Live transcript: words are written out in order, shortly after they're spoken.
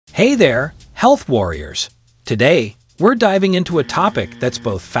Hey there, health warriors! Today, we're diving into a topic that's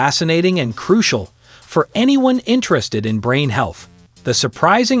both fascinating and crucial for anyone interested in brain health: the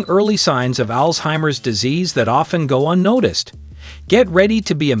surprising early signs of Alzheimer's disease that often go unnoticed. Get ready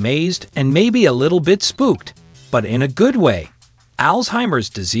to be amazed and maybe a little bit spooked, but in a good way.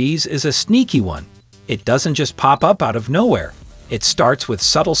 Alzheimer's disease is a sneaky one. It doesn't just pop up out of nowhere. It starts with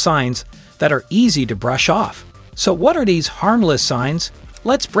subtle signs that are easy to brush off. So what are these harmless signs?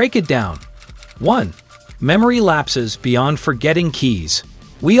 Let's break it down. 1. Memory lapses beyond forgetting keys.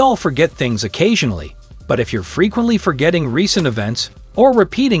 We all forget things occasionally, but if you're frequently forgetting recent events or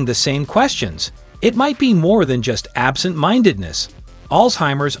repeating the same questions, it might be more than just absent-mindedness.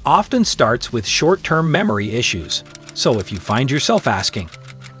 Alzheimer's often starts with short-term memory issues. So if you find yourself asking,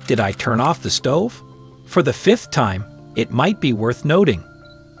 "Did I turn off the stove?" for the 5th time, it might be worth noting.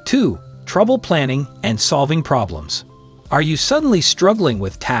 2. Trouble planning and solving problems. Are you suddenly struggling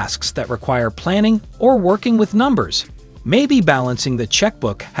with tasks that require planning or working with numbers? Maybe balancing the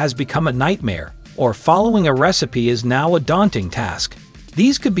checkbook has become a nightmare, or following a recipe is now a daunting task.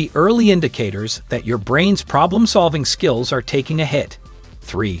 These could be early indicators that your brain's problem-solving skills are taking a hit.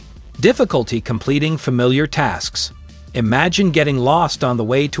 3. Difficulty completing familiar tasks. Imagine getting lost on the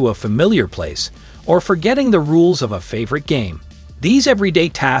way to a familiar place, or forgetting the rules of a favorite game. These everyday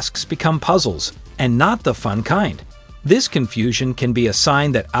tasks become puzzles, and not the fun kind. This confusion can be a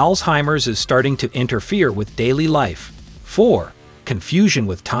sign that Alzheimer's is starting to interfere with daily life. 4. Confusion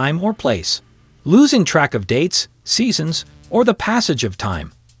with time or place. Losing track of dates, seasons, or the passage of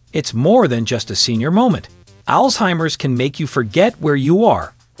time. It's more than just a senior moment. Alzheimer's can make you forget where you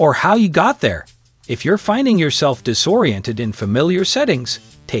are or how you got there. If you're finding yourself disoriented in familiar settings,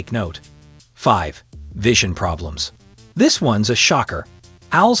 take note. 5. Vision problems. This one's a shocker.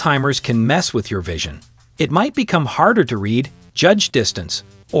 Alzheimer's can mess with your vision. It might become harder to read, judge distance,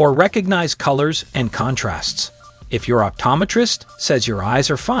 or recognize colors and contrasts. If your optometrist says your eyes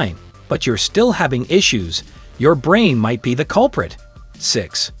are fine, but you're still having issues, your brain might be the culprit.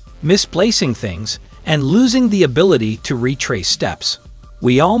 6. Misplacing things and losing the ability to retrace steps.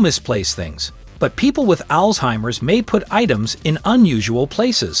 We all misplace things, but people with Alzheimer's may put items in unusual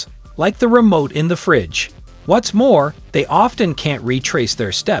places, like the remote in the fridge. What's more, they often can't retrace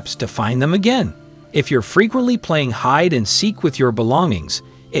their steps to find them again. If you're frequently playing hide and seek with your belongings,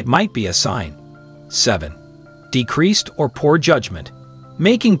 it might be a sign. 7. Decreased or poor judgment.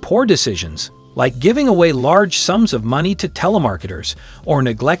 Making poor decisions, like giving away large sums of money to telemarketers or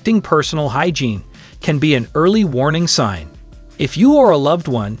neglecting personal hygiene, can be an early warning sign. If you or a loved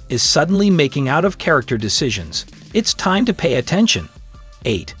one is suddenly making out-of-character decisions, it's time to pay attention.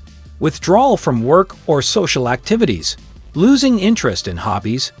 8. Withdrawal from work or social activities. Losing interest in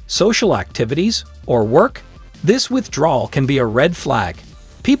hobbies, social activities, or work? This withdrawal can be a red flag.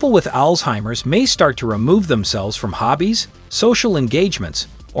 People with Alzheimer's may start to remove themselves from hobbies, social engagements,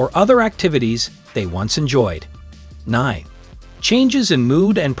 or other activities they once enjoyed. 9. Changes in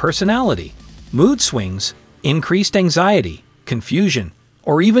mood and personality. Mood swings, increased anxiety, confusion,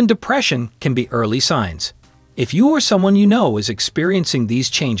 or even depression can be early signs. If you or someone you know is experiencing these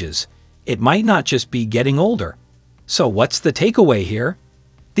changes, it might not just be getting older. So what's the takeaway here?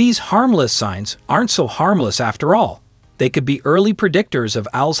 These harmless signs aren't so harmless after all. They could be early predictors of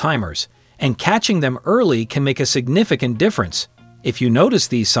Alzheimer's, and catching them early can make a significant difference. If you notice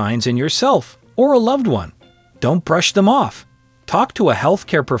these signs in yourself or a loved one, don't brush them off. Talk to a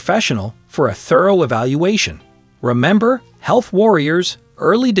healthcare professional for a thorough evaluation. Remember, health warriors,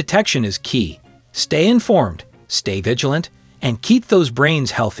 early detection is key. Stay informed, stay vigilant, and keep those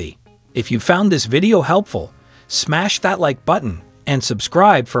brains healthy. If you found this video helpful, smash that like button and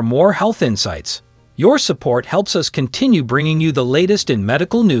subscribe for more health insights. Your support helps us continue bringing you the latest in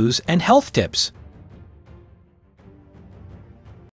medical news and health tips.